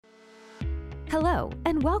Hello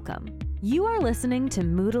and welcome. You are listening to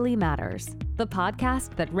Moodily Matters, the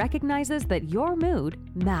podcast that recognizes that your mood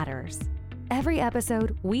matters. Every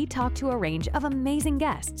episode, we talk to a range of amazing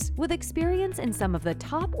guests with experience in some of the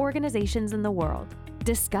top organizations in the world,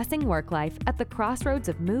 discussing work life at the crossroads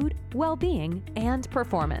of mood, well-being, and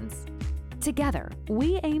performance. Together,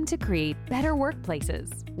 we aim to create better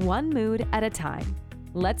workplaces, one mood at a time.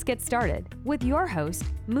 Let's get started with your host,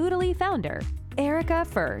 Moodily founder, Erica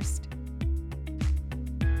Furst.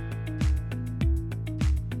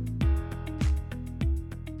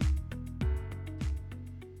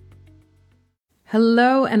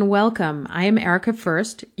 Hello and welcome. I am Erica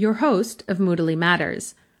Furst, your host of Moodily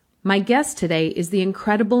Matters. My guest today is the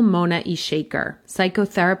incredible Mona E. Shaker,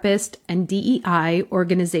 psychotherapist and DEI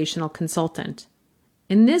organizational consultant.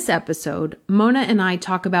 In this episode, Mona and I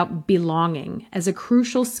talk about belonging as a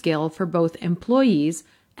crucial skill for both employees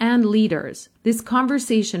and leaders. This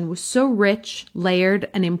conversation was so rich, layered,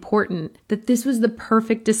 and important that this was the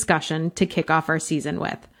perfect discussion to kick off our season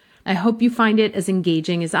with. I hope you find it as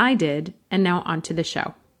engaging as I did. And now on to the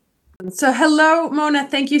show. So hello, Mona.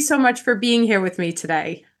 Thank you so much for being here with me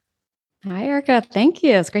today. Hi, Erica. Thank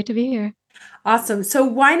you. It's great to be here. Awesome. So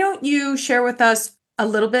why don't you share with us a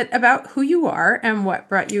little bit about who you are and what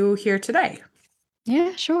brought you here today?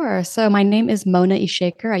 Yeah, sure. So my name is Mona E.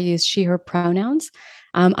 Shaker. I use she, her pronouns.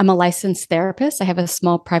 I'm a licensed therapist. I have a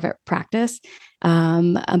small private practice, but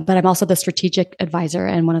I'm also the strategic advisor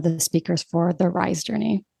and one of the speakers for the Rise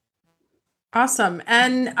Journey. Awesome.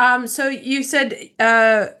 And so you said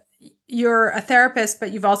you're a therapist,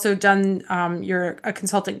 but you've also done, you're a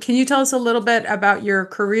consultant. Can you tell us a little bit about your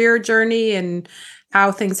career journey and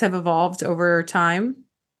how things have evolved over time?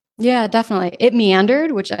 Yeah, definitely. It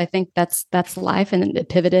meandered, which I think that's life, and it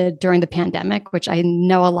pivoted during the pandemic, which I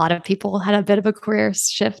know a lot of people had a bit of a career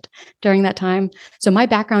shift during that time. So my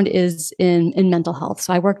background is in mental health.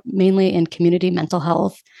 So I work mainly in community mental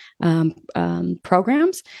health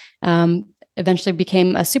programs. Eventually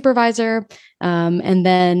became a supervisor. And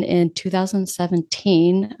then in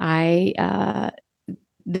 2017,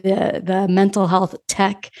 the mental health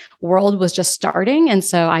tech world was just starting. And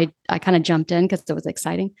so I kind of jumped in because it was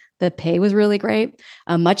exciting. The pay was really great,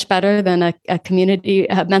 much better than a community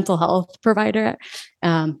mental health provider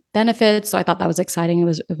benefits. So I thought that was exciting.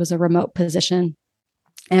 It was a remote position.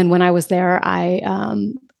 And when I was there,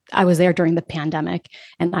 I was there during the pandemic,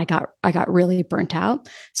 and I got really burnt out.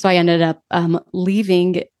 So I ended up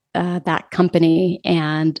leaving that company,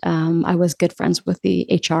 and I was good friends with the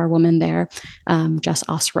HR woman there, Jess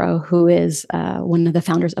Osro, who is one of the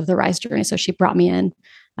founders of the Rise Journey. So she brought me in.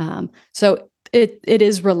 So it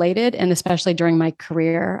is related, and especially during my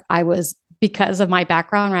career, because of my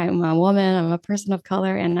background, right? I'm a woman, I'm a person of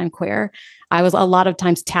color, and I'm queer. I was a lot of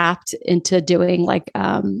times tapped into doing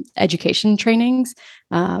education trainings.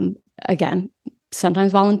 Again,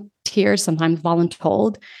 sometimes volunteers, sometimes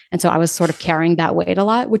voluntold. And so I was sort of carrying that weight a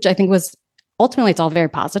lot, which I think was ultimately, it's all very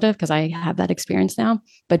positive because I have that experience now.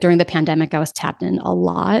 But during the pandemic, I was tapped in a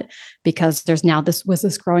lot because there's now this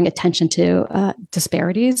growing attention to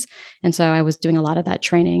disparities. And so I was doing a lot of that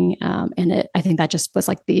training. And I think that just was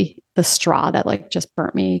like the straw that just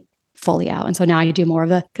burnt me fully out. And so now I do more of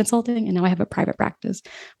the consulting, and now I have a private practice,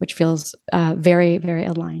 which feels very, very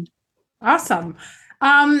aligned. Awesome.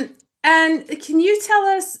 And can you tell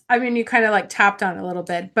us, I mean, you kind of tapped on it a little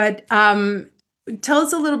bit, but tell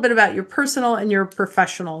us a little bit about your personal and your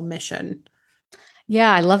professional mission.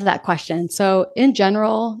 Yeah, I love that question. So in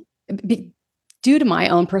general, due to my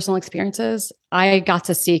own personal experiences, I got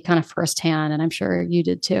to see kind of firsthand, and I'm sure you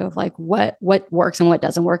did too, of what works and what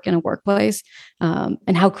doesn't work in a workplace,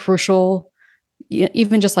 and how crucial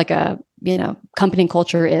even just a company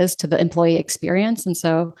culture is to the employee experience. And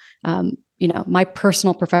so, my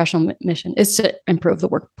personal professional mission is to improve the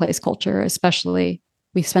workplace culture. Especially,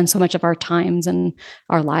 we spend so much of our times and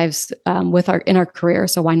our lives in our career.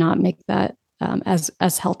 So why not make that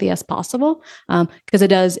as healthy as possible? Because it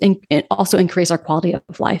does it also increase our quality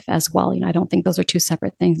of life as well. I don't think those are two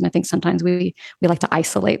separate things. And I think sometimes we like to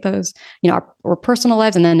isolate those, our personal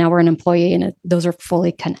lives, and then now we're an employee, and those are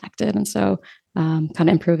fully connected. And so kind of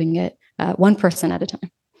improving it one person at a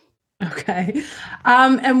time. Okay.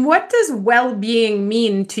 And what does well-being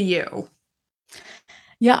mean to you?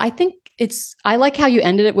 Yeah, I think I like how you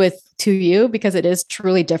ended it with "to you," because it is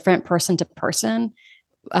truly different person to person.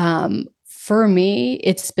 For me,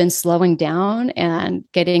 it's been slowing down and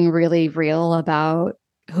getting really real about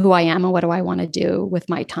who I am and what do I want to do with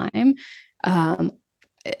my time.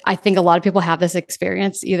 I think a lot of people have this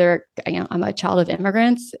experience. Either, I'm a child of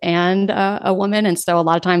immigrants and a woman. And so a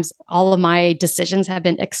lot of times all of my decisions have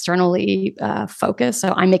been externally focused.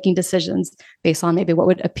 So I'm making decisions based on maybe what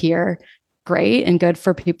would appear great and good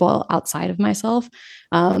for people outside of myself.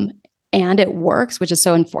 And it works, which is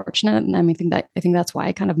so unfortunate. And I think that's why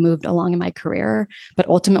I kind of moved along in my career, but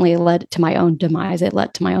ultimately it led to my own demise. It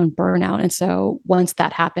led to my own burnout. And so once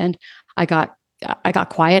that happened, I got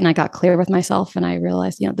quiet and I got clear with myself, and I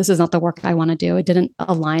realized, this is not the work I want to do. It didn't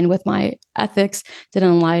align with my ethics, didn't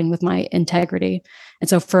align with my integrity. And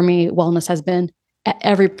so for me, wellness has been at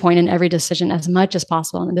every point in every decision as much as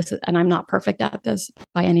possible. And I'm not perfect at this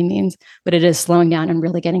by any means, but it is slowing down and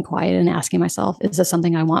really getting quiet and asking myself, is this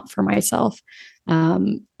something I want for myself?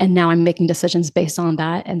 And now I'm making decisions based on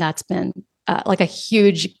that. And that's been like a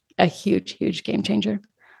huge game changer.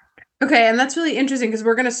 Okay. And that's really interesting because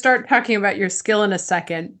we're going to start talking about your skill in a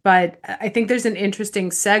second, but I think there's an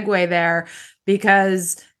interesting segue there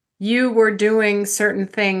because you were doing certain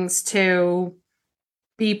things to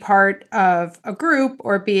be part of a group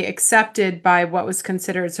or be accepted by what was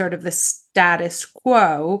considered sort of the status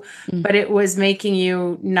quo, but it was making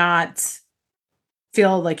you not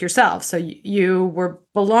feel like yourself. So you were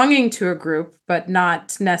belonging to a group, but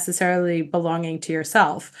not necessarily belonging to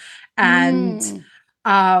yourself. And,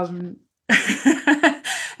 and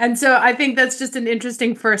so I think that's just an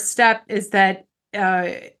interesting first step is that,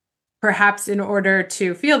 perhaps in order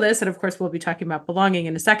to feel this, and of course we'll be talking about belonging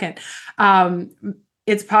in a second,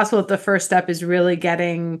 it's possible that the first step is really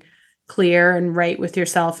getting clear and right with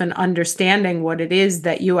yourself and understanding what it is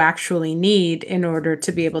that you actually need in order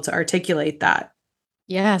to be able to articulate that.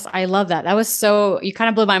 Yes, I love that. You kind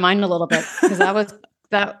of blew my mind a little bit because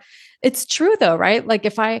it's true though, right? Like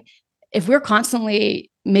if we're constantly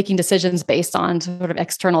making decisions based on sort of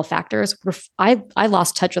external factors, I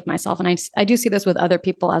lost touch with myself. And I do see this with other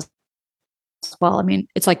people as well. I mean,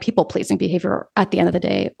 it's like people pleasing behavior at the end of the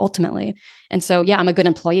day, ultimately. And so, yeah, I'm a good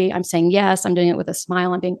employee. I'm saying yes. I'm doing it with a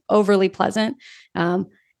smile. I'm being overly pleasant. And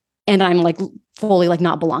I'm like fully like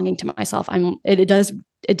not belonging to myself.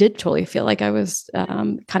 It did totally feel like I was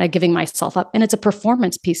kind of giving myself up, and it's a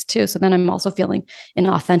performance piece too. So then I'm also feeling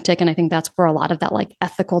inauthentic. And I think that's where a lot of that like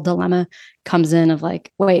ethical dilemma comes in of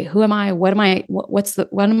like, wait, who am I? What am I? What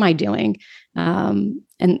am I doing?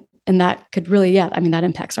 And that could really, that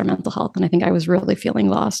impacts our mental health. And I think I was really feeling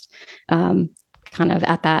lost, kind of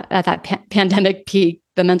at that pandemic peak,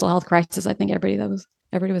 the mental health crisis. I think everybody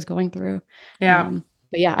was going through. Yeah.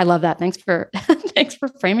 But yeah, I love that. Thanks for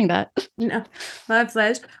framing that. No, my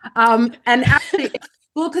pleasure. And actually,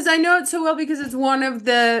 well, because I know it so well because it's one of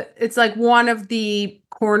the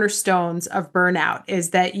cornerstones of burnout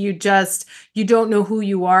is that you don't know who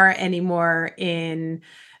you are anymore in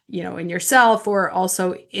yourself or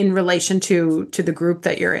also in relation to the group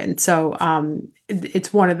that you're in. So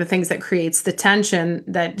it's one of the things that creates the tension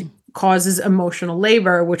that causes emotional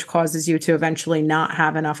labor, which causes you to eventually not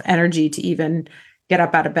have enough energy to even get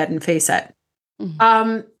up out of bed and face it.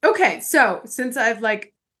 Okay. So since I've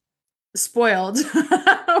like spoiled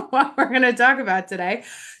what we're going to talk about today,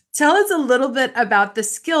 tell us a little bit about the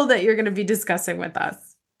skill that you're going to be discussing with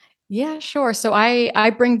us. Yeah, sure. So I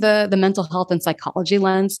bring the mental health and psychology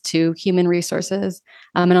lens to human resources.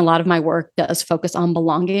 And a lot of my work does focus on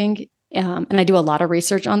belonging. And I do a lot of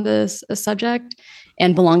research on this subject,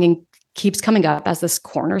 and belonging keeps coming up as this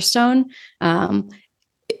cornerstone.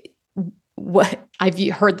 What I've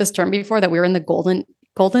heard this term before, that we're in the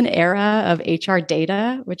golden era of HR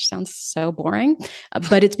data, which sounds so boring,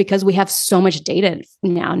 but it's because we have so much data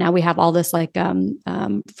now. Now we have all this like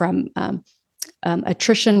from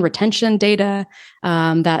attrition, retention data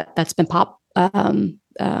that's been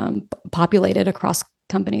populated across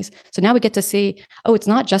companies. So now we get to see, it's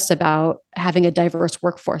not just about having a diverse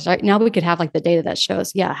workforce. Right now we could have like the data that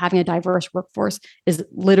shows, having a diverse workforce is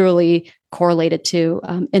literally correlated to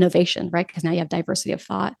innovation, right? Because now you have diversity of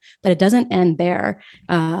thought, but it doesn't end there.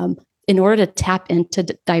 In order to tap into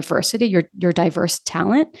diversity, your diverse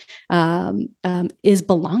talent is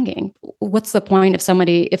belonging. What's the point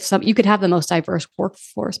if you could have the most diverse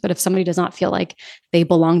workforce, but if somebody does not feel like they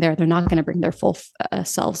belong there, they're not going to bring their full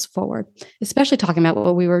selves forward. Especially talking about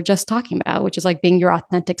what we were just talking about, which is like being your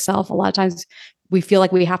authentic self. A lot of times we feel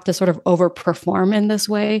like we have to sort of overperform in this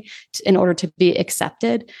way in order to be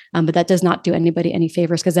accepted. But that does not do anybody any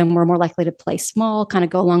favors, because then we're more likely to play small, kind of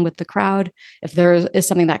go along with the crowd. If there is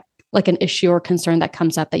something that like an issue or concern that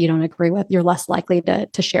comes up that you don't agree with, you're less likely to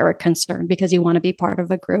share a concern because you want to be part of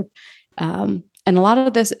a group. And a lot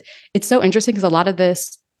of this, it's so interesting because a lot of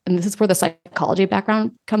this, and this is where the psychology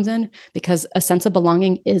background comes in, because a sense of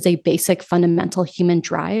belonging is a basic fundamental human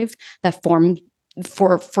drive that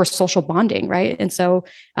for social bonding, right? And so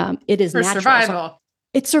it is for natural. survival. So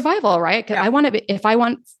it's survival, right? Because I want to. If I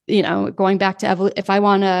want, going back to if I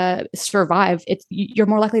want to survive, you're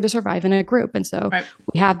more likely to survive in a group, and so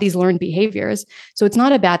we have these learned behaviors. So it's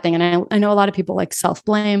not a bad thing. And I know a lot of people like self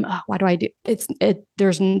blame. Oh, why do I do it?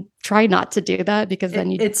 Try not to do that, because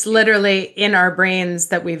then it's literally in our brains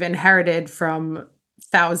that we've inherited from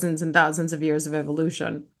thousands and thousands of years of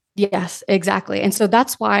evolution. Yes, exactly. And so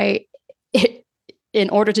that's why in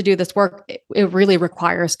order to do this work, it really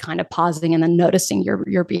requires kind of pausing and then noticing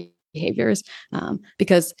your behaviors,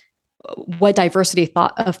 because what diversity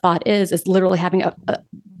of thought is literally having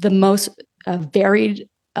the most varied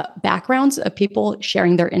backgrounds of people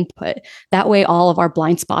sharing their input. That way, all of our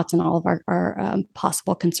blind spots and all of our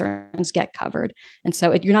possible concerns get covered. And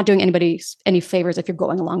so you're not doing anybody any favors if you're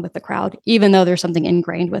going along with the crowd, even though there's something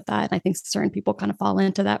ingrained with that. And I think certain people kind of fall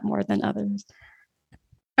into that more than others.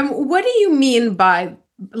 And what do you mean by,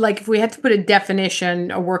 like, if we had to put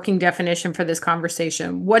a working definition for this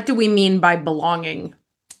conversation, what do we mean by belonging?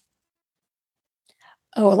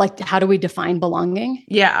 Oh, like, how do we define belonging?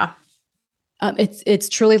 Yeah. It's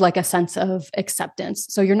truly like a sense of acceptance.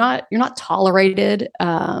 So you're not tolerated,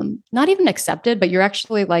 not even accepted, but you're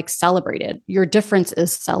actually like celebrated. Your difference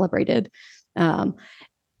is celebrated. And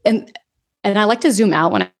I like to zoom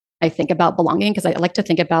out when I think about belonging, because I like to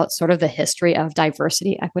think about sort of the history of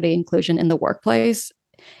diversity, equity, inclusion in the workplace.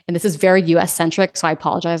 And this is very US centric. So I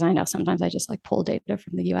apologize. I know sometimes I just like pull data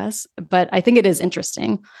from the US, but I think it is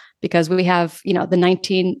interesting because we have, the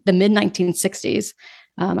mid 1960s.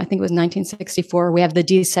 I think it was 1964. We have the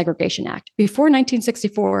Desegregation Act. Before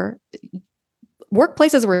 1964,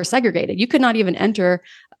 workplaces were segregated. You could not even enter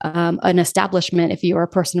an establishment if you were a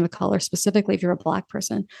person of color, specifically if you're a Black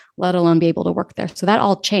person, let alone be able to work there. So that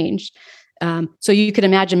all changed. So you could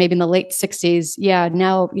imagine maybe in the late 60s,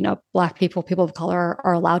 now, Black people of color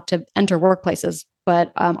are allowed to enter workplaces,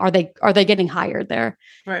 but are they getting hired there?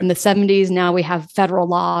 Right. In the 70s, now we have federal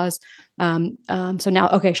laws. So now,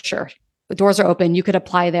 okay, sure, the doors are open. You could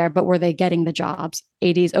apply there, but were they getting the jobs?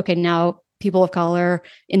 80s, okay, now people of color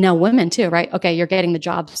and now women too, right? Okay, you're getting the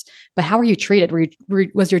jobs, but how are you treated?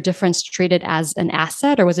 Was your difference treated as an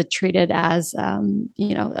asset, or was it treated as,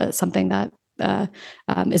 something that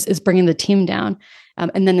is bringing the team down?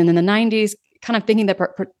 And then in the 90s, kind of thinking that,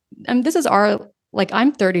 this is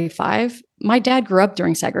I'm 35. My dad grew up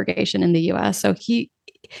during segregation in the US. So he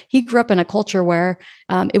grew up in a culture where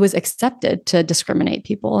it was accepted to discriminate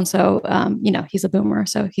people. And so, he's a boomer,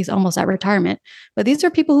 so he's almost at retirement. But these are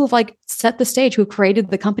people who've set the stage, who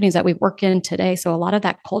created the companies that we work in today. So a lot of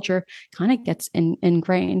that culture kind of gets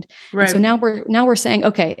ingrained. Right. So now we're saying,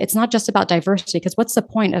 okay, it's not just about diversity, because what's the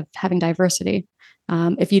point of having diversity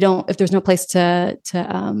if there's no place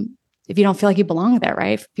if you don't feel like you belong there,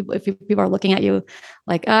 right? If people are looking at you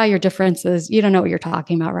like, your differences, you don't know what you're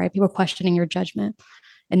talking about, right? People are questioning your judgment.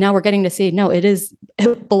 And now we're getting to see, no,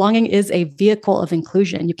 belonging is a vehicle of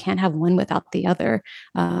inclusion. You can't have one without the other.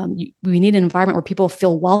 We need an environment where people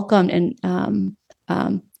feel welcomed and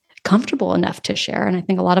comfortable enough to share. And I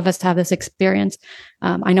think a lot of us have this experience.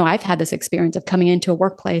 I know I've had this experience of coming into a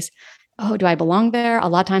workplace. Oh, do I belong there? A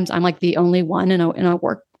lot of times I'm like the only one in a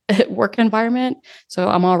work environment. So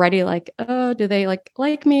I'm already like, oh, do they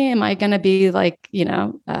like me? Am I going to be I'm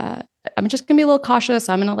just going to be a little cautious.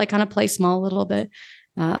 I'm going to kind of play small a little bit.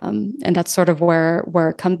 And that's sort of where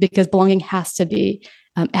it comes, because belonging has to be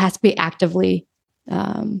actively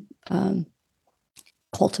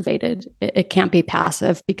cultivated. It can't be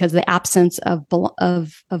passive, because the absence of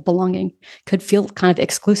belonging could feel kind of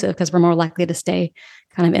exclusive, because we're more likely to stay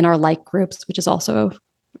kind of in our like groups, which is also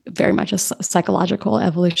very much a psychological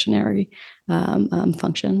evolutionary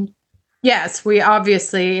function. Yes,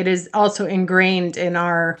 it is also ingrained in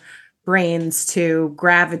our brains to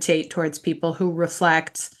gravitate towards people who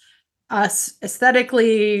reflect us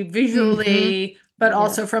aesthetically, visually, but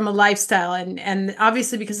also from a lifestyle, and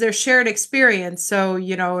obviously because there's shared experience. So,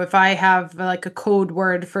 if I have a code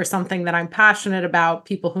word for something that I'm passionate about,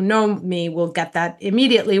 people who know me will get that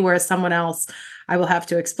immediately, whereas someone else I will have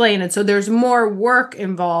to explain. And so there's more work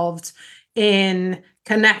involved in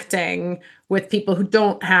connecting with people who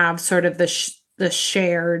don't have sort of the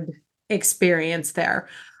shared experience there.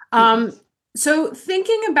 So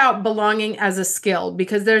thinking about belonging as a skill,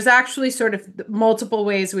 because there's actually sort of multiple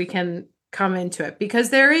ways we can come into it, because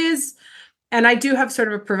there is, and I do have sort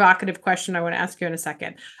of a provocative question I want to ask you in a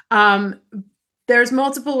second. There's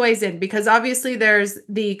multiple ways in, because obviously there's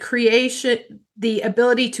the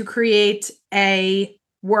ability to create a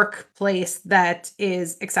workplace that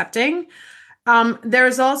is accepting.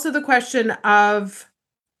 There's also the question of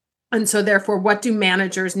And so therefore, what do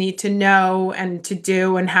managers need to know and to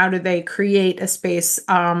do, and how do they create a space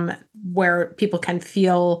where people can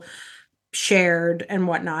feel shared and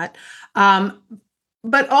whatnot?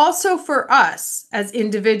 But also for us as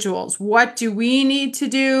individuals, what do we need to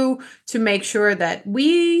do to make sure that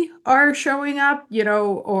we are showing up,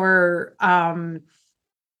 or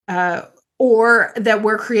that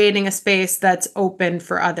we're creating a space that's open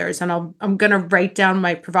for others? And I'm going to write down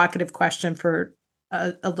my provocative question for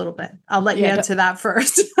a little bit. I'll let you answer that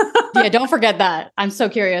first. Yeah, don't forget that. I'm so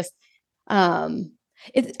curious. I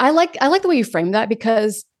like the way you frame that,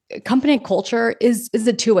 because company culture is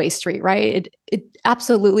a two-way street, right? It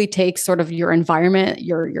absolutely takes sort of your environment,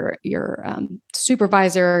 your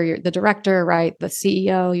supervisor, the director, right, the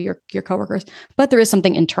CEO, your coworkers, but there is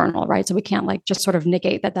something internal, right? So we can't just sort of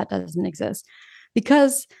negate that doesn't exist,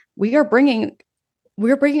 because we are bringing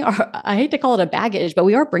our, I hate to call it a baggage, but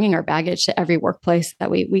we are bringing our baggage to every workplace that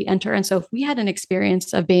we enter. And so if we had an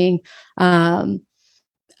experience of being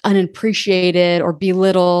unappreciated or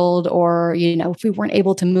belittled, or, if we weren't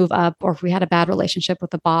able to move up, or if we had a bad relationship with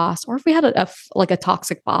the boss, or if we had a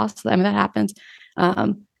toxic boss, I mean, that happens.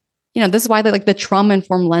 This is why the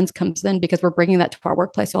trauma-informed lens comes in, because we're bringing that to our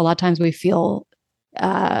workplace. So a lot of times we feel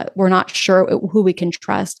we're not sure who we can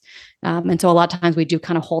trust. And so a lot of times we do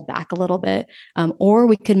kind of hold back a little bit, or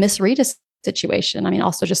we could misread a situation. I mean,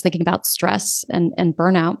 also just thinking about stress and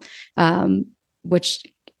burnout, which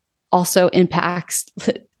also impacts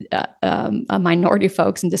minority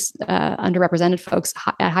folks and just underrepresented folks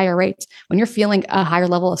at higher rates. When you're feeling a higher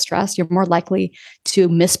level of stress, you're more likely to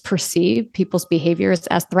misperceive people's behaviors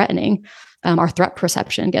as threatening. Our threat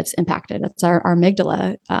perception gets impacted. It's our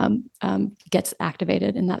amygdala gets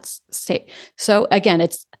activated in that state. So again,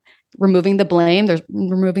 it's removing the blame, there's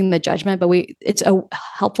removing the judgment, but it's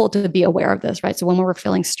helpful to be aware of this, right? So when we're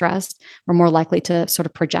feeling stressed, we're more likely to sort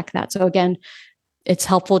of project that. So again, it's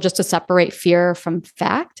helpful just to separate fear from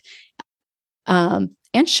fact, and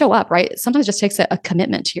show up, right? Sometimes it just takes a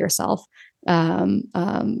commitment to yourself.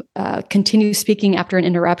 Continue speaking after an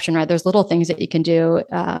interruption, right? There's little things that you can do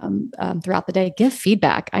throughout the day. Give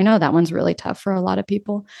feedback. I know that one's really tough for a lot of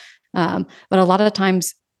people. But a lot of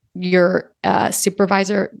times your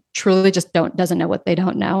supervisor truly just doesn't know what they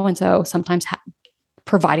don't know. And so sometimes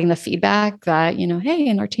providing the feedback that, hey,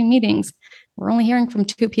 in our team meetings, we're only hearing from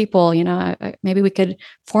two people, maybe we could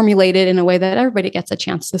formulate it in a way that everybody gets a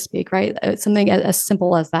chance to speak, right? Something as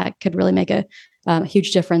simple as that could really make a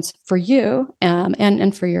huge difference for you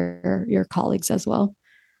and for your colleagues as well.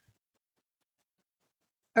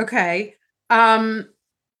 Okay.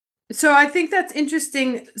 So I think that's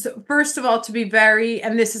interesting. So first of all, to be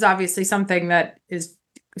and this is obviously something that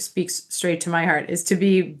speaks straight to my heart, is to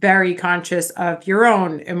be very conscious of your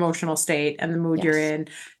own emotional state and the mood you're in,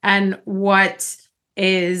 and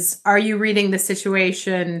are you reading the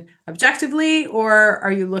situation objectively, or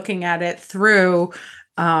are you looking at it through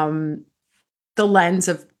the lens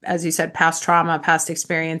of, as you said, past trauma, past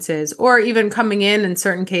experiences, or even coming in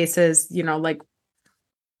certain cases,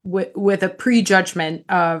 with a prejudgment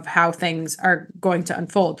of how things are going to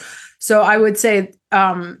unfold. So I would say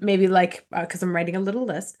maybe because I'm writing a little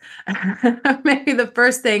list, maybe the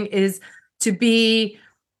first thing is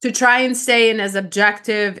to try and stay in as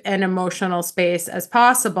objective and emotional space as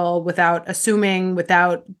possible, without assuming,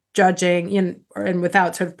 without judging, and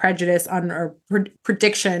without sort of prejudice or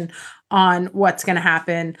prediction on what's going to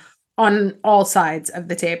happen on all sides of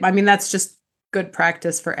the tape. I mean, that's just good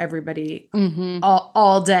practice for everybody,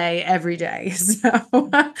 all day, every day. So,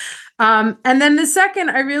 and then the second,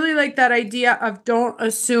 I really like that idea of don't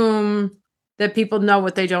assume that people know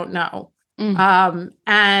what they don't know.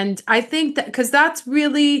 And I think that, because that's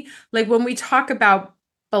really when we talk about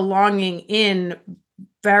belonging in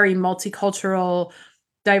very multicultural,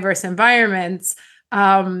 diverse environments,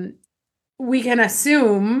 we can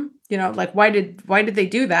assume, why did they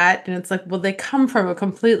do that? And it's well, they come from a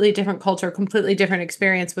completely different culture, completely different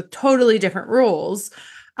experience with totally different rules.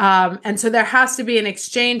 And so there has to be an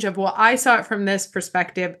exchange of, well, I saw it from this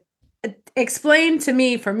perspective. Explain to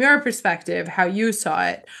me from your perspective how you saw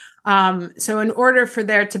it. So in order for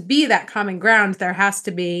there to be that common ground, there has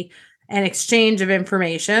to be an exchange of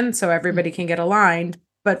information so everybody can get aligned.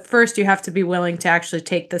 But first, you have to be willing to actually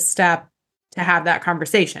take the step to have that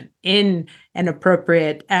conversation in an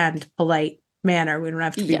appropriate and polite manner. We don't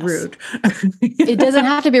have to be rude. It doesn't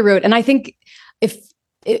have to be rude. And I think if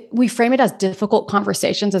we frame it as difficult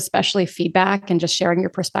conversations, especially feedback and just sharing your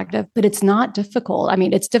perspective, but it's not difficult. I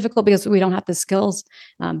mean, it's difficult because we don't have the skills.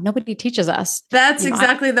 Nobody teaches us. That's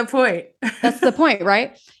exactly the point. That's the point,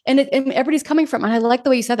 right? And everybody's coming from, and I like the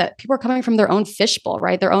way you said that, people are coming from their own fishbowl,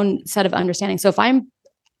 right? Their own set of understanding. So if I'm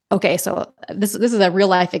okay, so this is a real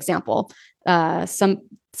life example.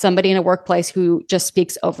 Somebody in a workplace who just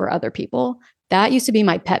speaks over other people. That used to be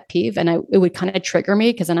my pet peeve, and it would kind of trigger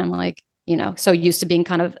me because then I'm like, so used to being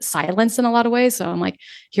kind of silenced in a lot of ways. So I'm like,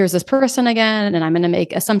 here's this person again, and I'm going to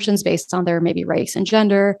make assumptions based on their maybe race and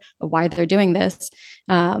gender of why they're doing this.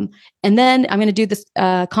 And then I'm going to do this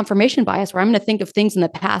confirmation bias where I'm going to think of things in the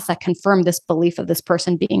past that confirm this belief of this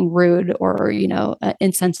person being rude or,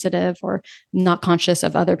 insensitive or not conscious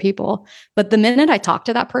of other people. But the minute I talked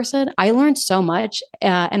to that person, I learned so much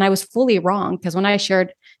and I was fully wrong because when I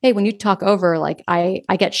shared, hey, when you talk over, like I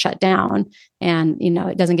get shut down and,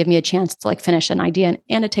 it doesn't give me a chance to like finish an idea.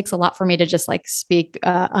 And it takes a lot for me to just like speak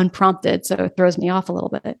unprompted. So it throws me off a little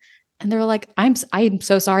bit. And they're like, I'm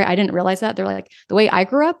so sorry. I didn't realize that. They're like, the way I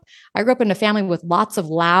grew up in a family with lots of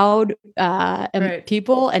loud right.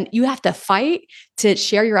 people, and you have to fight to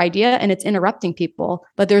share your idea and it's interrupting people.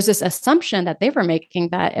 But there's this assumption that they were making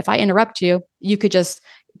that if I interrupt you, you could just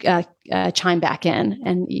chime back in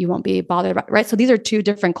and you won't be bothered about it. Right. So these are two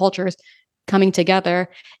different cultures coming together.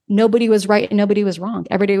 Nobody was right and nobody was wrong.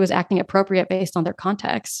 Everybody was acting appropriate based on their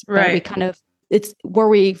context. Right. It's where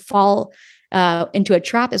we fall into a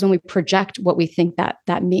trap is when we project what we think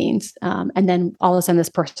that means. And then all of a sudden this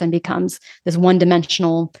person becomes this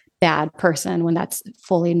one-dimensional bad person when that's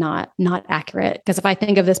fully not accurate. Because if I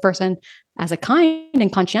think of this person as a kind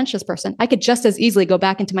and conscientious person, I could just as easily go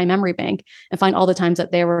back into my memory bank and find all the times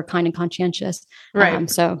that they were kind and conscientious. Right.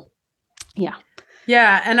 So yeah.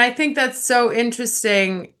 Yeah. And I think that's so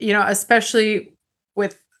interesting, especially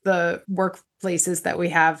with the workplaces that we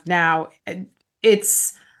have now.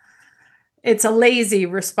 It's a lazy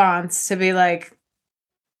response to be like,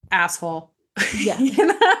 asshole. Yeah.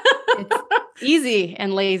 It's easy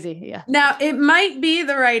and lazy. Yeah. Now, it might be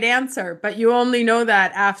the right answer, but you only know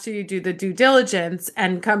that after you do the due diligence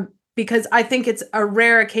and because I think it's a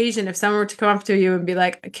rare occasion if someone were to come up to you and be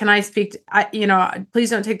like, can I speak please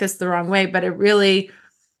don't take this the wrong way, but it really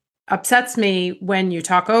upsets me when you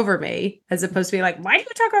talk over me, as opposed to be like, why do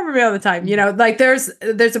you talk over me all the time? Like there's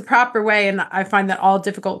a proper way. And I find that all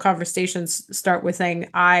difficult conversations start with saying,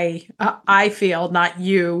 I feel, not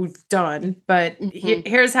you done, but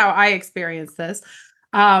here's how I experience this.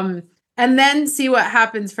 And then see what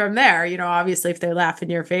happens from there. Obviously if they laugh in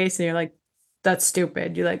your face and you're like, that's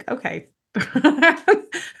stupid. You're like, okay,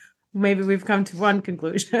 maybe we've come to one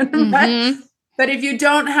conclusion. Right? But if you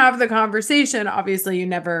don't have the conversation, obviously you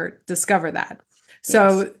never discover that.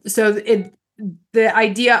 So, yes. The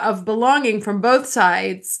idea of belonging from both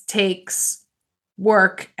sides takes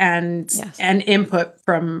work and input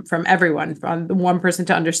from everyone, from the one person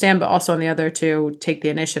to understand, but also on the other to take the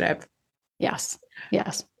initiative. Yes.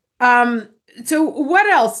 Yes. So what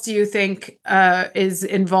else do you think is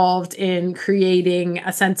involved in creating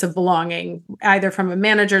a sense of belonging, either from a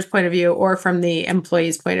manager's point of view or from the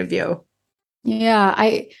employee's point of view? Yeah,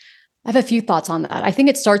 I have a few thoughts on that. I think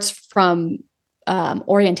it starts from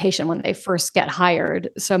orientation when they first get hired.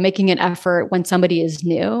 So making an effort when somebody is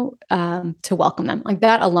new to welcome them. Like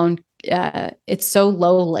that alone, it's so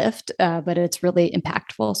low lift, but it's really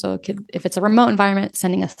impactful. So if it's a remote environment,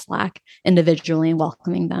 sending a Slack individually and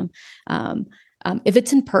welcoming them. If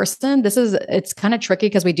it's in person, it's kind of tricky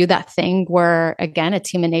because we do that thing where, again,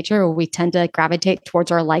 it's human nature, where we tend to gravitate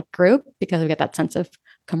towards our like group because we get that sense of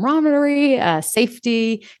camaraderie,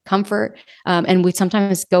 safety, comfort. And we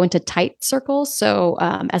sometimes go into tight circles. So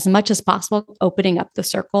as much as possible, opening up the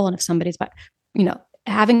circle. And if somebody's,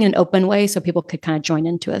 having an open way so people could kind of join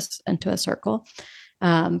into a circle.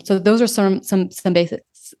 So those are some basic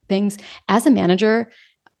things. As a manager,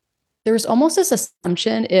 there's almost this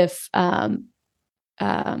assumption if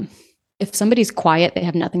somebody's quiet, they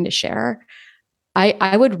have nothing to share.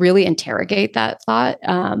 I would really interrogate that thought.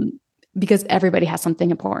 Because everybody has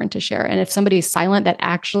something important to share. And if somebody's silent, that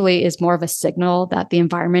actually is more of a signal that the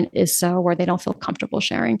environment is so where they don't feel comfortable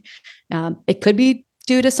sharing. It could be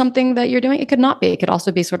due to something that you're doing. It could not be. It could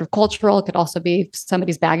also be sort of cultural. It could also be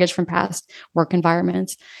somebody's baggage from past work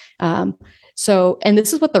environments. And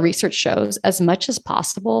this is what the research shows, as much as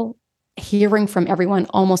possible, hearing from everyone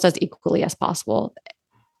almost as equally as possible.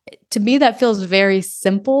 To me, that feels very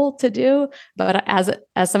simple to do, but as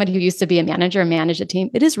somebody who used to be a manager and manage a team,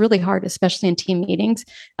 it is really hard, especially in team meetings,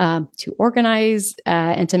 to organize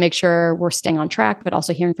and to make sure we're staying on track, but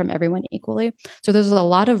also hearing from everyone equally. So there's a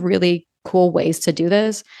lot of really cool ways to do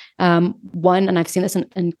this. One, and I've seen this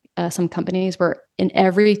in some companies where in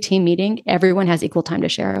every team meeting, everyone has equal time to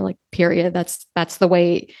share, like period. That's the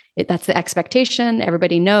way, that's the expectation.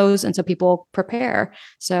 Everybody knows. And so people prepare.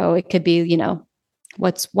 So it could be,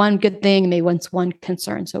 what's one good thing, maybe what's one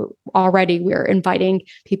concern. So already we're inviting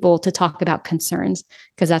people to talk about concerns,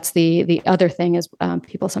 because that's the other thing is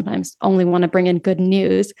people sometimes only want to bring in good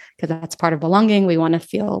news because that's part of belonging. We want to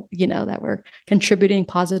feel, that we're contributing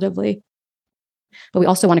positively, but we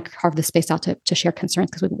also want to carve the space out to share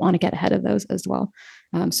concerns because we want to get ahead of those as well.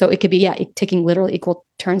 So it could be, taking literally equal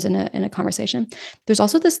turns in a conversation. There's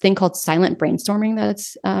also this thing called silent brainstorming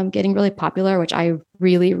that's getting really popular, which I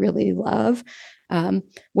really, really love.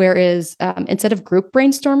 Whereas instead of group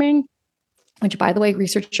brainstorming, which by the way,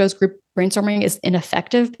 research shows group brainstorming is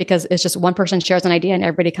ineffective because it's just one person shares an idea and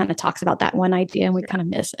everybody kind of talks about that one idea and we kind of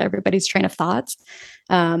miss everybody's train of thoughts.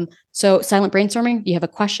 So silent brainstorming, you have a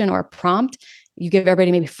question or a prompt. You give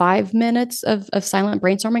everybody maybe 5 minutes of silent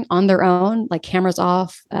brainstorming on their own, like cameras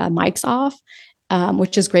off, mics off,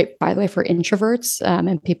 which is great, by the way, for introverts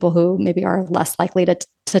and people who maybe are less likely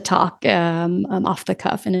to talk off the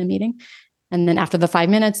cuff in a meeting. And then after the 5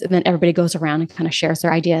 minutes, and then everybody goes around and kind of shares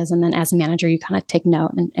their ideas. And then as a manager, you kind of take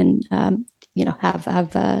note and have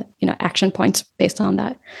action points based on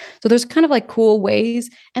that. So there's kind of like cool ways.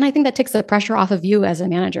 And I think that takes the pressure off of you as a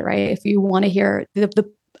manager, right? If you want to hear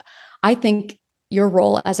I think your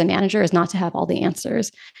role as a manager is not to have all the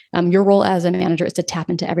answers. Your role as a manager is to tap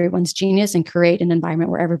into everyone's genius and create an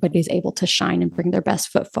environment where everybody's able to shine and bring their best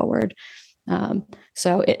foot forward.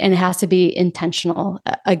 So it has to be intentional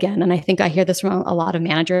again. And I think I hear this from a lot of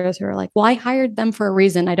managers who are like, well, I hired them for a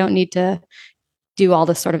reason. I don't need to do all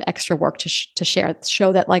this sort of extra work to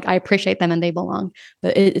show that like I appreciate them and they belong.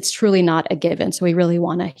 But it's truly not a given. So we really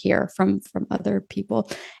want to hear from other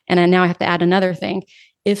people. And then now I have to add another thing.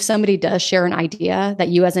 If somebody does share an idea that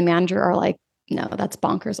you as a manager are like, no, that's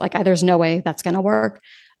bonkers. Like there's no way that's going to work.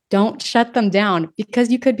 Don't shut them down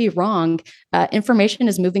because you could be wrong. Information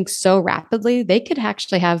is moving so rapidly. They could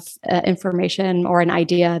actually have information or an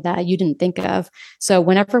idea that you didn't think of. So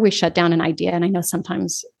whenever we shut down an idea, and I know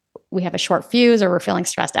sometimes we have a short fuse or we're feeling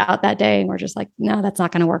stressed out that day and we're just like, no, that's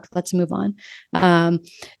not going to work. Let's move on.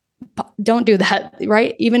 Don't do that,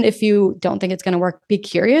 right? Even if you don't think it's going to work, be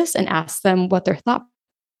curious and ask them what their thought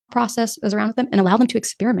process is around them and allow them to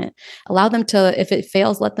experiment. Allow them to, if it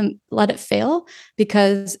fails, let it fail,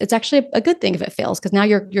 because it's actually a good thing if it fails, because now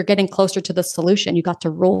you're getting closer to the solution. You got to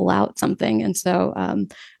roll out something. And so,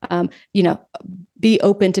 be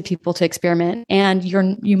open to people to experiment, and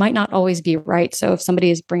you might not always be right. So if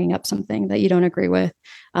somebody is bringing up something that you don't agree with,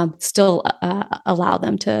 still allow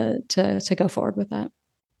them to go forward with that.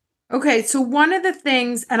 Okay. So one of the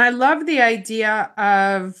things, and I love the idea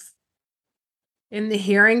of, in the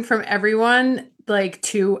hearing from everyone, like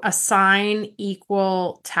to assign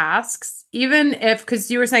equal tasks, even if,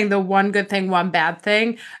 because you were saying the one good thing, one bad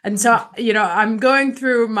thing. And so, I'm going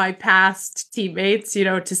through my past teammates,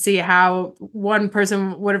 to see how one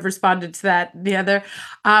person would have responded to that, the other.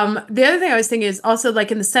 The other thing I was thinking is also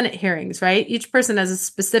like in the Senate hearings, right? Each person has a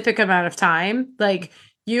specific amount of time. Like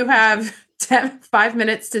you have 5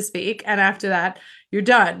 minutes to speak. And after that, you're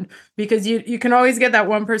done, because you can always get that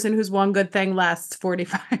one person whose one good thing lasts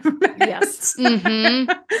 45 minutes. Yes. Mm-hmm.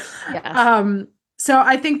 Yes. So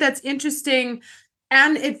I think that's interesting.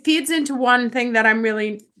 And it feeds into one thing that I'm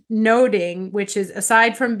really noting, which is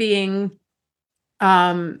aside from being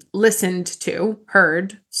listened to,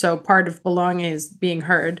 heard. So part of belonging is being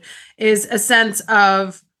heard, is a sense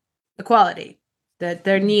of equality, that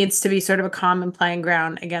there needs to be sort of a common playing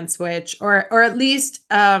ground against which, or at least,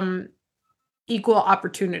 equal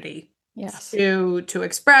opportunity. Yes. To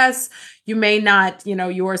express. You may not,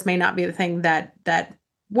 yours may not be the thing that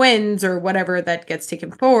wins or whatever that gets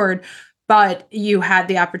taken forward, but you had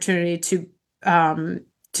the opportunity to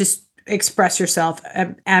express yourself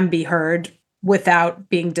and be heard without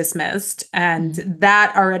being dismissed. And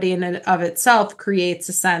that already in and of itself creates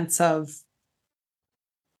a sense of,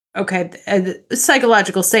 okay,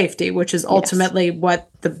 psychological safety, which is ultimately what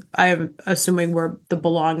I'm assuming where the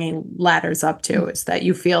belonging ladders up to, is that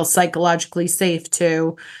you feel psychologically safe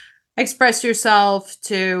to express yourself,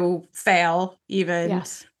 to fail even,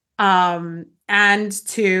 yes, and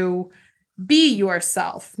to be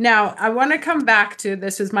yourself. Now, I want to come back to,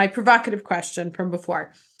 this is my provocative question from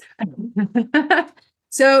before.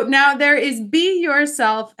 So now there is be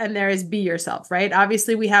yourself and there is be yourself, right?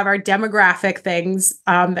 Obviously, we have our demographic things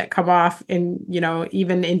that come off in,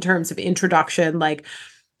 even in terms of introduction, like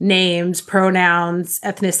names, pronouns,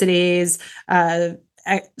 ethnicities,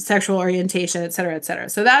 sexual orientation, et cetera, et cetera.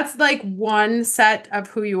 So that's like one set of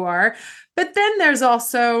who you are. But then there's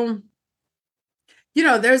also,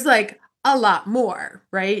 there's like a lot more,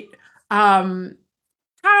 right?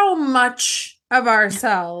 How much of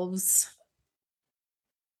ourselves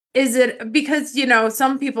is it because,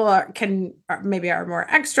 some people maybe are more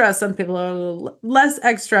extra, some people are a little less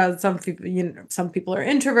extra, some people, some people are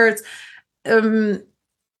introverts.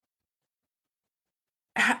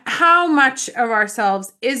 How much of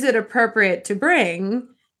ourselves is it appropriate to bring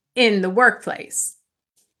in the workplace?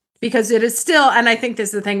 Because it is still, and I think this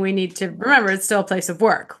is the thing we need to remember, it's still a place of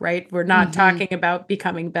work, right? We're not talking about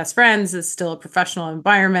becoming best friends. It's still a professional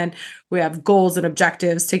environment. We have goals and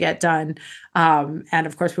objectives to get done. And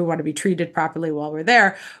of course, we want to be treated properly while we're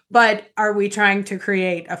there. But are we trying to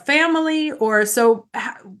create a family? Or so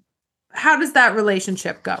how does that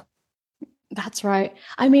relationship go? That's right.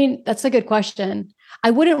 I mean, that's a good question.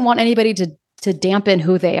 I wouldn't want anybody to dampen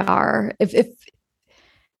who they are. If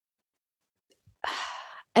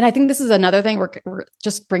and I think this is another thing we're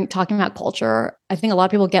just talking about culture. I think a lot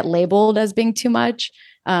of people get labeled as being too much,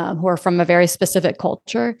 who are from a very specific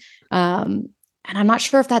culture. And I'm not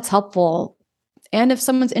sure if that's helpful. And if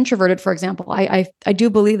someone's introverted, for example, I do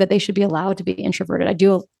believe that they should be allowed to be introverted. I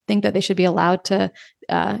do think that they should be allowed to,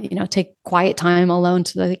 take quiet time alone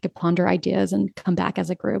so that they could ponder ideas and come back as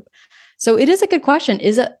a group. So it is a good question.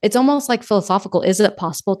 It's almost like philosophical. Is it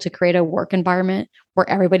possible to create a work environment where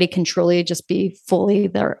everybody can truly just be fully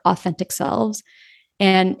their authentic selves?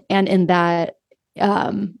 And in that,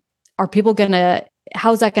 are people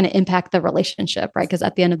how is that going to impact the relationship? Right. Because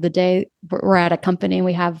at the end of the day, we're at a company and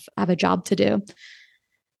we have a job to do.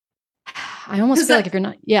 I almost feel like if you're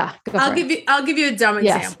not, I'll give you a dumb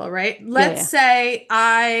example, right? Let's say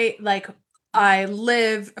I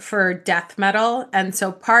live for death metal. And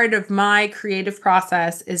so part of my creative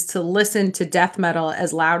process is to listen to death metal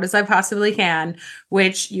as loud as I possibly can,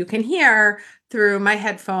 which you can hear through my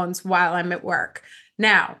headphones while I'm at work.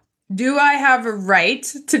 Now, do I have a right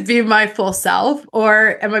to be my full self,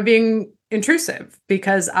 or am I being intrusive?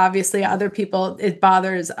 Because obviously it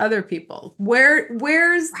bothers other people.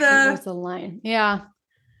 Where's the line? Yeah.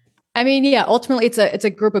 I mean, ultimately it's a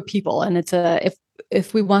group of people, and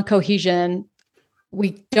if we want cohesion,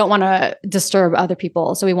 we don't want to disturb other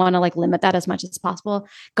people. So we want to limit that as much as possible.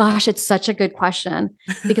 Gosh, it's such a good question,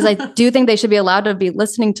 because I do think they should be allowed to be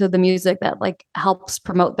listening to the music that helps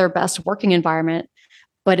promote their best working environment.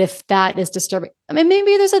 But if that is disturbing, I mean,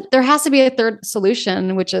 maybe there has to be a third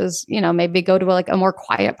solution, which is, maybe go to a more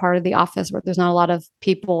quiet part of the office where there's not a lot of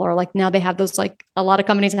people, or now they have those, a lot of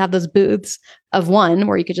companies have those booths of one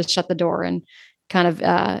where you could just shut the door and kind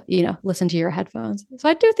of, listen to your headphones. So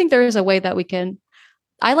I do think there is a way that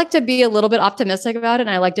I like to be a little bit optimistic about it.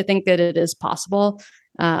 And I like to think that it is possible,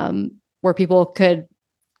 where people could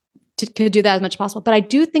do that as much as possible. But I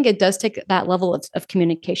do think it does take that level of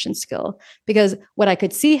communication skill, because what I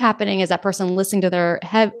could see happening is that person listening to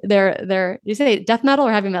their you say death metal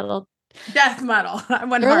or heavy metal? Death metal.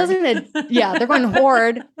 They're going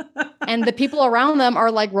hard, and the people around them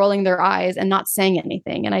are rolling their eyes and not saying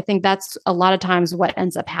anything. And I think that's a lot of times what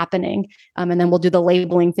ends up happening. And then we'll do the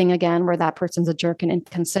labeling thing again, where that person's a jerk and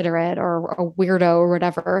inconsiderate or a weirdo or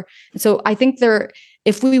whatever. And so I think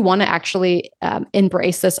if we want to actually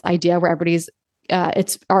embrace this idea where everybody's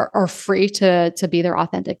are free to be their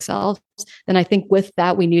authentic selves, then I think with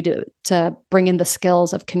that we need to bring in the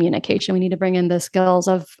skills of communication. We need to bring in the skills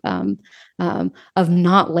of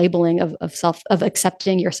not labeling, of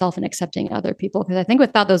accepting yourself and accepting other people. Because I think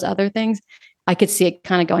without those other things, I could see it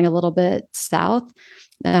kind of going a little bit south.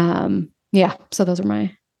 So those are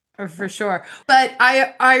my. For sure. But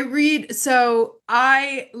I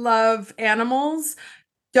love animals.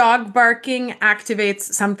 Dog barking activates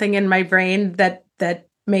something in my brain that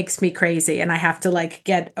makes me crazy, and I have to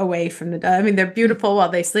get away from the dog. I mean, they're beautiful while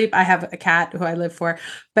they sleep. I have a cat who I live for,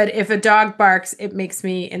 but if a dog barks, it makes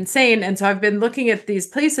me insane. And so I've been looking at these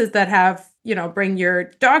places that have, bring your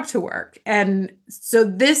dog to work. And so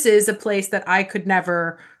this is a place that I could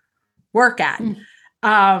never work at.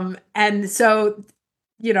 And so,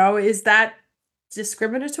 is that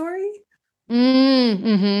discriminatory?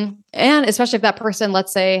 Mm-hmm. And especially if that person,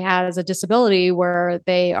 let's say, has a disability where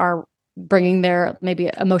they are bringing their maybe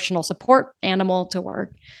emotional support animal to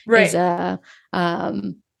work, right? Is a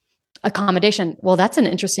accommodation. Well, that's an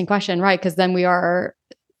interesting question, right? Because then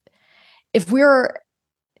if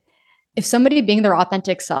somebody being their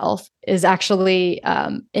authentic self is actually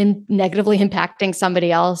negatively impacting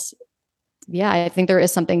somebody else, I think there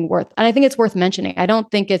is something and I think it's worth mentioning. I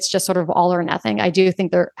don't think it's just sort of all or nothing. I do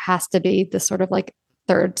think there has to be this sort of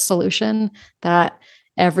third solution that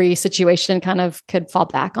every situation kind of could fall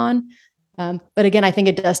back on. But again, I think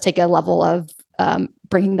it does take a level of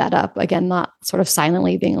bringing that up again, not sort of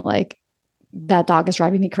silently being that dog is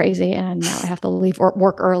driving me crazy and now I have to leave or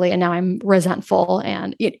work early and now I'm resentful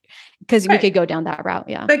and because we could go down that route.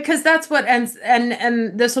 Yeah. Because that's what ends.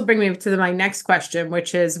 And this will bring me to my next question,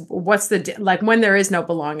 which is what's like when there is no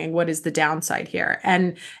belonging, what is the downside here?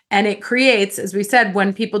 And it creates, as we said,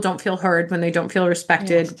 when people don't feel heard, when they don't feel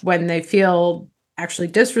respected, when they feel actually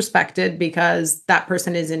disrespected because that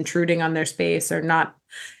person is intruding on their space or not,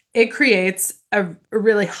 it creates a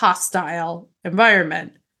really hostile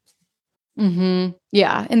environment. Mm-hmm.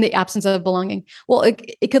 Yeah. In the absence of belonging. Well,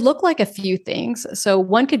 it could look like a few things. So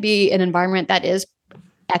one could be an environment that is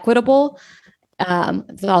equitable.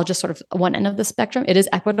 So I'll just sort of one end of the spectrum. It is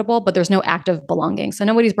equitable, but there's no active belonging. So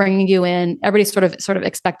nobody's bringing you in. Everybody's sort of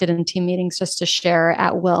expected in team meetings just to share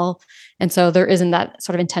at will. And so there isn't that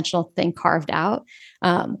sort of intentional thing carved out.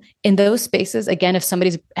 In those spaces, again, if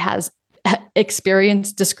somebody has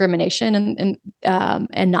experienced discrimination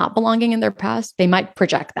and not belonging in their past, they might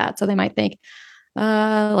project that. So they might think,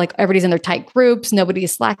 like everybody's in their tight groups, nobody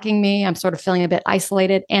is slacking me. I'm sort of feeling a bit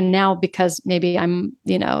isolated. And now because maybe I'm,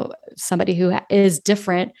 somebody who is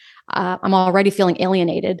different, I'm already feeling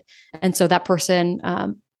alienated. And so that person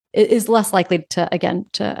is less likely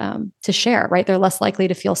to share, right? They're less likely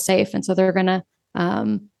to feel safe. And so they're going to,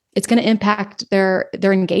 it's going to impact their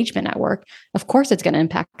engagement at work. Of course, it's going to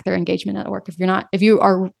impact their engagement at work if you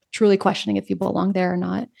are truly questioning if you belong there or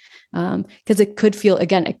not, because it could feel,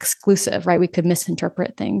 again, exclusive, right? We could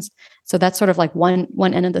misinterpret things. So that's sort of like one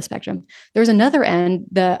end of the spectrum. There's another end,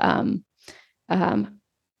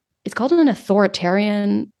 it's called an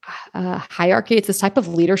authoritarian hierarchy. It's this type of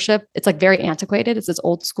leadership. It's like very antiquated. It's this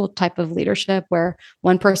old school type of leadership where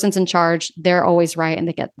one person's in charge, they're always right, and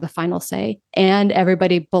they get the final say. And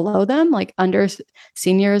everybody below them, like under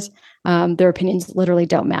seniors, their opinions literally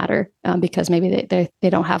don't matter because maybe they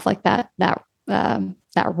don't have like that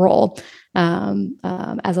role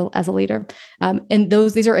as a leader. And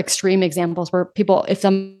these are extreme examples where people, if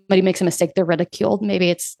somebody makes a mistake, they're ridiculed. Maybe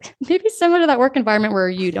it's similar to that work environment where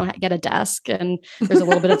you don't get a desk and there's a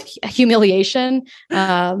little bit of humiliation.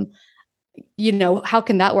 How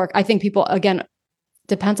can that work? I think people, again,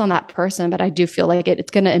 depends on that person, but I do feel like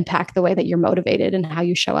it's going to impact the way that you're motivated and how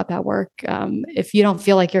you show up at work. If you don't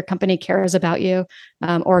feel like your company cares about you,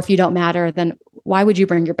 or if you don't matter, then why would you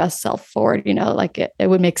bring your best self forward? It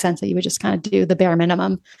would make sense that you would just kind of do the bare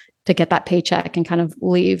minimum to get that paycheck and kind of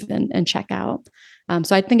leave and check out.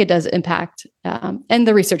 So I think it does impact, and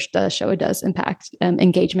the research does show it does impact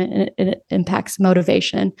engagement, and it impacts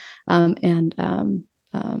motivation,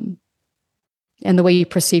 and the way you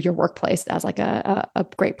perceive your workplace as like a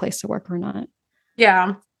great place to work or not.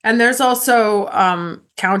 Yeah. And there's also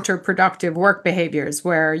counterproductive work behaviors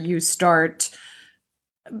where you start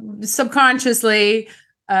subconsciously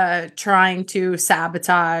trying to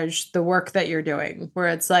sabotage the work that you're doing, where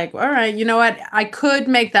it's like, all right, you know what? I could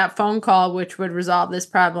make that phone call, which would resolve this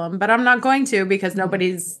problem, but I'm not going to because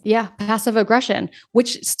nobody's. Yeah. Passive aggression,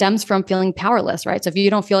 which stems from feeling powerless, right? So if you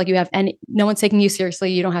don't feel like you have no one's taking you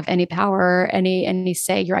seriously, you don't have any power, any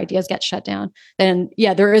say, your ideas get shut down, then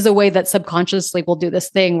yeah, there is a way that subconsciously we'll do this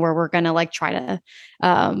thing where we're going to like try to,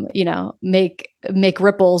 make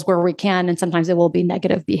ripples where we can. And sometimes it will be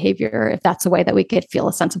negative behavior if that's a way that we could feel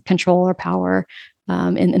a sense of control or power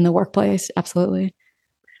in the workplace. Absolutely.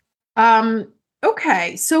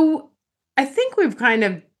 Okay. So I think we've kind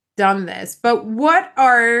of done this, but what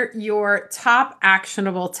are your top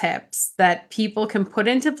actionable tips that people can put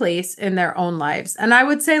into place in their own lives? And I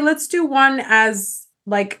would say, let's do one as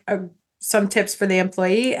like some tips for the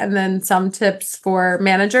employee and then some tips for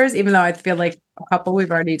managers, even though I feel like a couple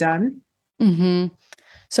we've already done. Mm-hmm.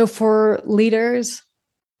 So for leaders,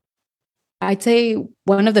 I'd say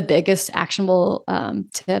one of the biggest actionable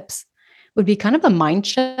tips would be kind of a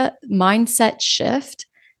mindset shift,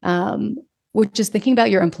 which is thinking about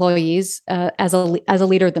your employees as a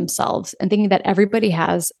leader themselves and thinking that everybody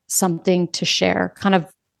has something to share, kind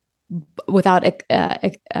of without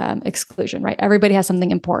exclusion, right? Everybody has something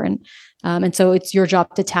important. And so it's your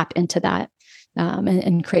job to tap into that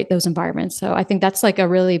and create those environments. So I think that's like a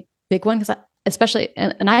really big one because especially,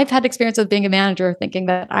 and I've had experience with being a manager thinking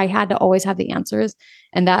that I had to always have the answers,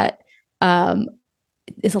 and that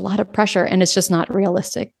is a lot of pressure, and it's just not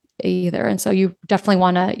realistic either. And so you definitely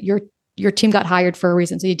want to, your team got hired for a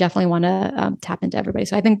reason. So you definitely want to tap into everybody.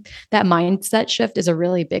 So I think that mindset shift is a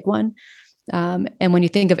really big one. And when you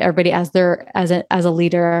think of everybody as a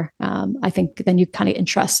leader, I think then you kind of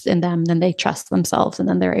entrust in them, then they trust themselves, and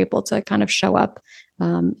then they're able to kind of show up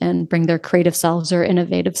and bring their creative selves or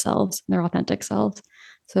innovative selves, their authentic selves.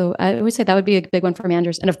 So I would say that would be a big one for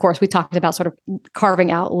managers. And of course, we talked about sort of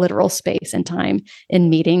carving out literal space and time in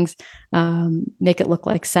meetings, make it look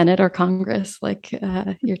like Senate or Congress, like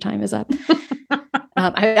your time is up.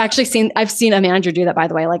 I've seen a manager do that, by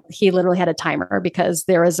the way. Like he literally had a timer because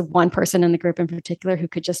there was one person in the group in particular who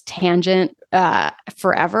could just tangent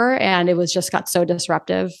forever. And it was just got so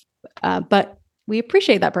disruptive. But we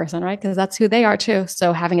appreciate that person, right? Because that's who they are too.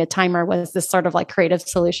 So having a timer was this sort of like creative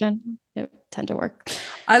solution. It tend to work.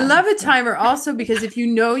 I love a timer also because if you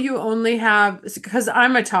know you only have, because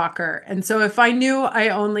I'm a talker. And so if I knew I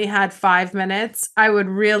only had 5 minutes, I would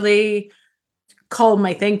really cull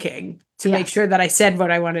my thinking to make sure that I said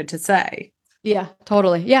what I wanted to say. Yeah,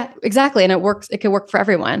 totally. Yeah, exactly. And it works. It can work for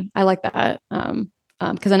everyone. I like that.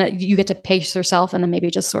 Because then you get to pace yourself and then maybe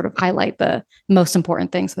just sort of highlight the most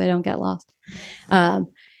important things so they don't get lost.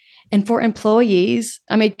 And for employees,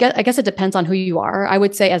 I mean, I guess it depends on who you are. I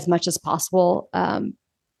would say as much as possible.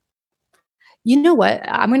 You know what?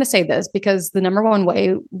 I'm going to say this because the number one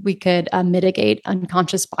way we could mitigate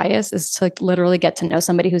unconscious bias is to literally get to know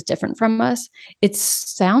somebody who's different from us. It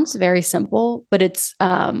sounds very simple, but it's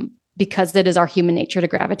because it is our human nature to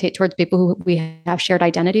gravitate towards people who we have shared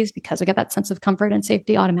identities because we get that sense of comfort and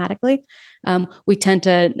safety automatically. We tend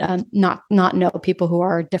to not know people who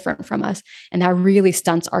are different from us. And that really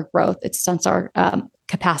stunts our growth. It stunts our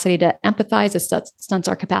capacity to empathize. It stunts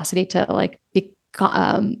our capacity to like be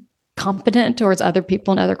competent towards other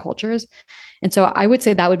people and other cultures. And so I would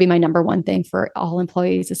say that would be my number one thing for all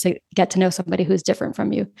employees is to get to know somebody who's different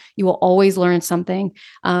from you. You will always learn something.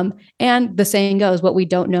 And the saying goes, what we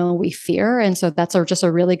don't know, we fear. And so that's just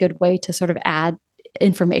a really good way to sort of add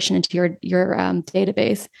information into your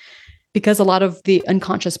database, because a lot of the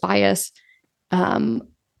unconscious bias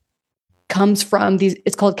comes from these,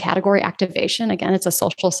 it's called category activation. Again, it's a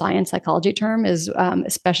social science psychology term, is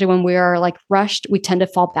especially when we are like rushed, we tend to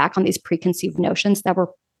fall back on these preconceived notions that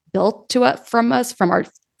were built to us from our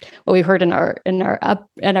what we heard in our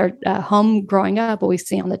home growing up, what we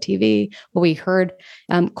see on the TV, what we heard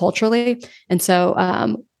culturally. And so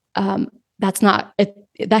that's not it.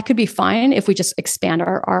 That could be fine if we just expand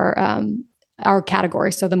our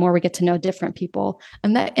category. So the more we get to know different people,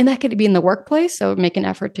 and that could be in the workplace. So make an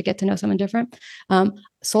effort to get to know someone different.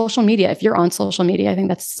 Social media, if you're on social media, I think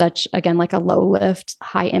that's such, again, like a low lift,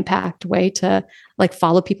 high impact way to like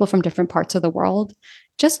follow people from different parts of the world.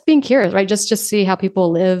 Just being curious, right? Just see how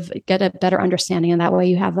people live, get a better understanding. And that way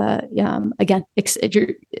you have you're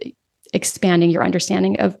expanding your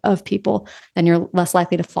understanding of people, then you're less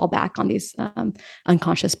likely to fall back on these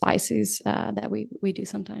unconscious biases that we do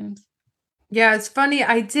sometimes. Yeah, it's funny.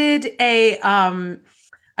 I did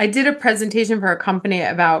a presentation for a company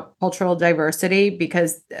about cultural diversity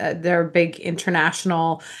because they're big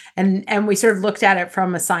international, and we sort of looked at it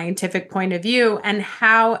from a scientific point of view and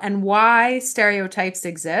how and why stereotypes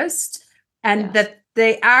exist, and that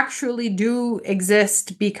they actually do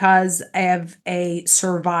exist because of a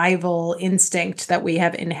survival instinct that we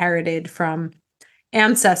have inherited from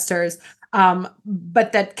ancestors,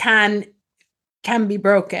 but that can be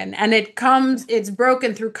broken, and it's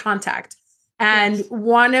broken through contact. And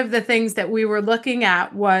one of the things that we were looking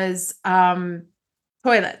at was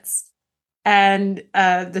toilets. And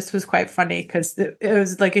this was quite funny because it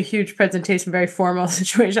was like a huge presentation, very formal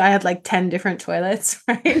situation. I had like 10 different toilets,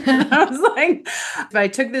 right? And I was like, if I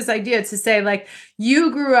took this idea to say, like, you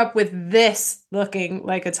grew up with this looking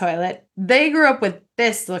like a toilet, they grew up with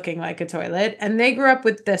this looking like a toilet, and they grew up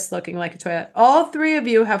with this looking like a toilet. All three of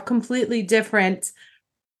you have completely different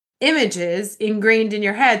images ingrained in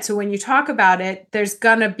your head. So when you talk about it, there's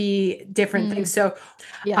gonna be different things. So,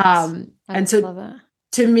 and so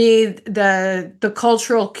to me, the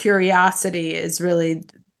cultural curiosity is really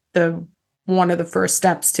one of the first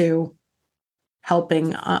steps to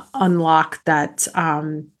helping unlock that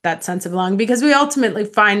sense of belonging, because we ultimately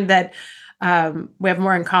find that we have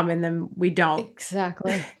more in common than we don't.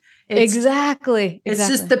 Exactly. Exactly. It's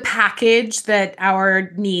just the package that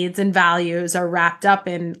our needs and values are wrapped up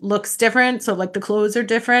in looks different. So like the clothes are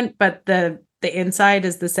different, but the inside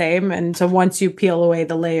is the same. And so once you peel away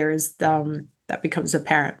the layers, that becomes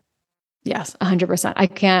apparent. Yes, 100%. I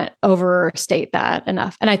can't overstate that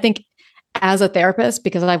enough. And I think as a therapist,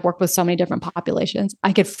 because I've worked with so many different populations,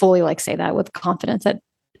 I could fully like say that with confidence that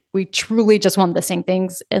we truly just want the same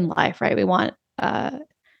things in life, right? We want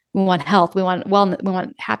health, we want wellness, we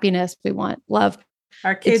want happiness, we want love.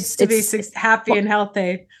 Our kids to be happy and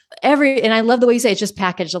healthy. And I love the way you say it's just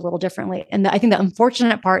packaged a little differently. And I think the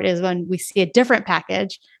unfortunate part is when we see a different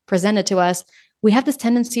package presented to us, we have this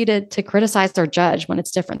tendency to criticize or judge when it's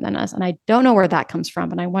different than us. And I don't know where that comes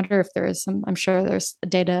from. And I wonder if there is I'm sure there's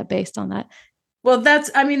data based on that. Well, the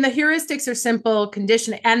heuristics are simple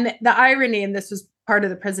conditioning. And the irony, and this was part of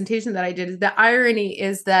the presentation that I did, is the irony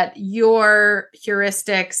is that your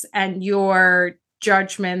heuristics and your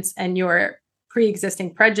judgments and your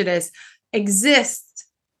pre-existing prejudice exist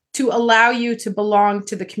to allow you to belong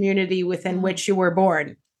to the community within which you were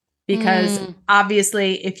born. Because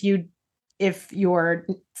obviously, if your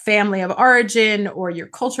family of origin or your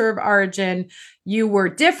culture of origin, you were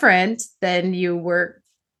different, then you were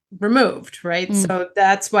removed, right? So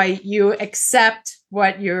that's why you accept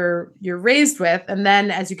what you're raised with. And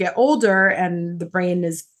then as you get older and the brain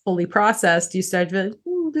is fully processed, you start to be like,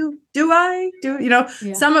 do I?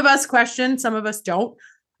 Some of us question, some of us don't.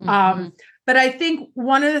 But I think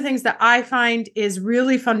one of the things that I find is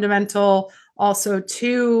really fundamental also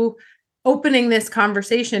to opening this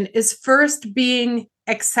conversation is first being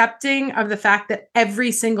accepting of the fact that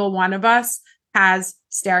every single one of us has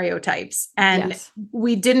stereotypes, and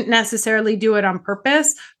we didn't necessarily do it on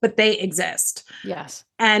purpose, but they exist. Yes.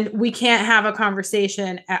 And we can't have a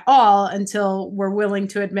conversation at all until we're willing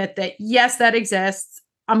to admit that, yes, that exists.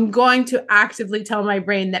 I'm going to actively tell my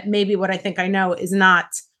brain that maybe what I think I know is not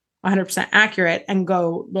 100% accurate, and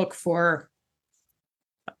go look for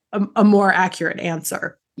a more accurate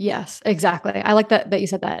answer. Yes, exactly. I like that you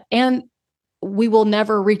said that. And we will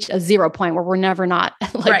never reach a 0 point where we're never not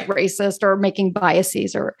racist or making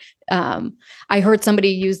biases or I heard somebody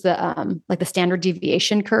use the the standard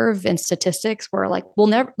deviation curve in statistics where we'll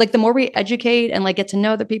never, the more we educate and get to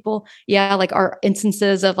know the people, our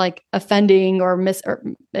instances of offending or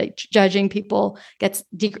judging people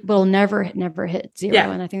will never hit 0.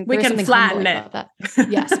 Yeah. And I think we can flatten it. About that.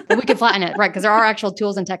 Yes, we can flatten it, right? Because there are actual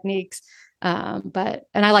tools and techniques. And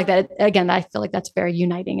I like that. Again, I feel like that's very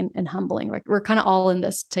uniting and humbling. We're kind of all in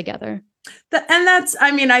this together.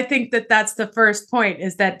 I think that's the first point,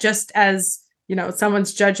 is that just as,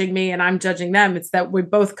 someone's judging me and I'm judging them, it's that we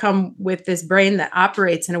both come with this brain that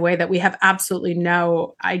operates in a way that we have absolutely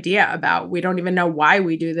no idea about. We don't even know why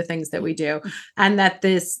we do the things that we do. And that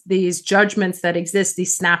these judgments that exist,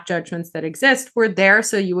 these snap judgments that exist, were there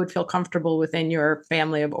so you would feel comfortable within your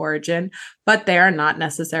family of origin, but they are not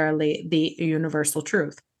necessarily the universal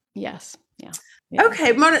truth. Yes. Yeah.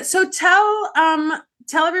 Okay, Mona. So tell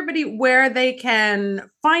everybody where they can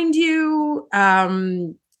find you,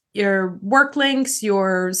 your work links,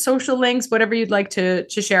 your social links, whatever you'd like to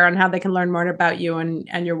share on how they can learn more about you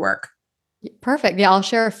and your work. Perfect. Yeah, I'll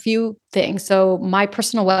share a few things. So my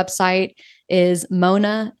personal website is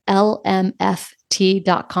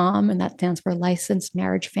monalmft.com, and that stands for Licensed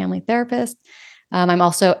Marriage Family Therapist. I'm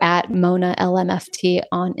also at Mona LMFT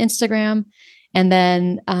on Instagram. And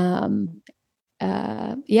then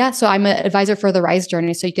so I'm an advisor for the Rise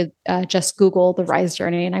Journey. So you could just Google the Rise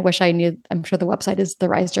Journey. And I wish I knew, I'm sure the website is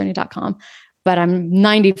therisejourney.com, but I'm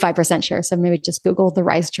 95% sure. So maybe just Google the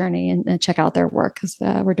Rise Journey and check out their work, because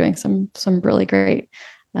we're doing some really great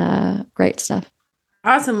stuff.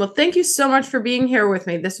 Awesome. Well, thank you so much for being here with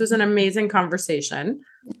me. This was an amazing conversation.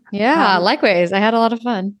 Yeah, likewise. I had a lot of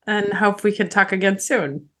fun. And hope we can talk again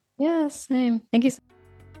soon. Yes, same. Thank you.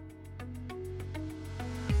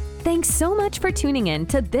 Thanks so much for tuning in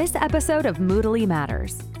to this episode of Moodily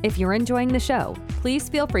Matters. If you're enjoying the show, please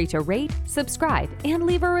feel free to rate, subscribe, and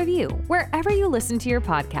leave a review wherever you listen to your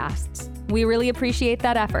podcasts. We really appreciate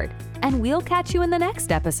that effort, and we'll catch you in the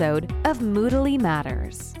next episode of Moodily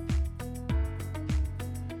Matters.